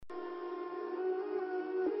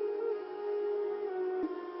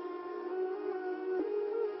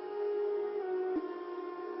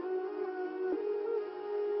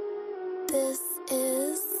This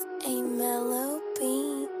is a mellow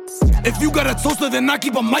beat. If you got a toaster, then I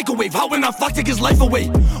keep a microwave. How when I fuck, take his life away?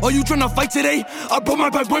 Are you tryna fight today? I brought my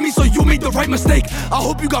pipe with me, so you made the right mistake. I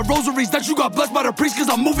hope you got rosaries, that you got blessed by the priest, cause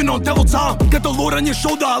I'm moving on devil time. Get the Lord on your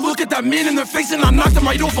shoulder, I look at that man in their face and I knock them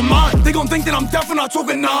right off of mine. They gon' think that I'm deaf and not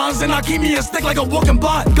talking nines, and I keep me a stick like a walking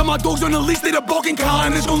blind. Got my dogs on the leash, they the barking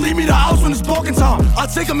kind. It's gon' lead me to house when it's barking time. I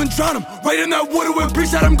take them and drown them, right in that water where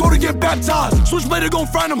priests had them go to get baptized. Switchblade gon'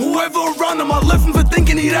 find them, whoever around them. I left him for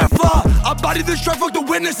thinking he that fly. I body this track, fuck the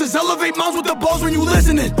witnesses. Elevate minds with the balls when you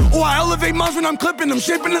listening. Or I elevate minds when I'm clipping them.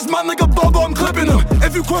 Shaping this mind like a bubble, I'm clipping them.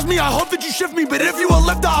 If you cross me, I hope that you shift me. But if you a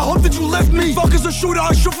lifter, I hope that you lift me. Fuck is a shooter,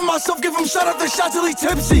 I shoot for myself. Give him shot after shot till he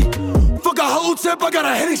tipsy. Fuck a hollow tip, I got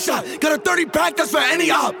a heading shot. Got a 30 pack, that's for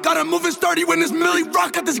any op. Got a moving sturdy when this milli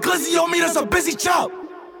rock. Got this glizzy on me, that's a busy chop.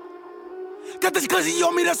 Got this glizzy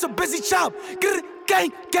on me, that's a busy chop. Get it,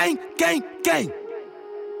 gang, gang, gang, gang.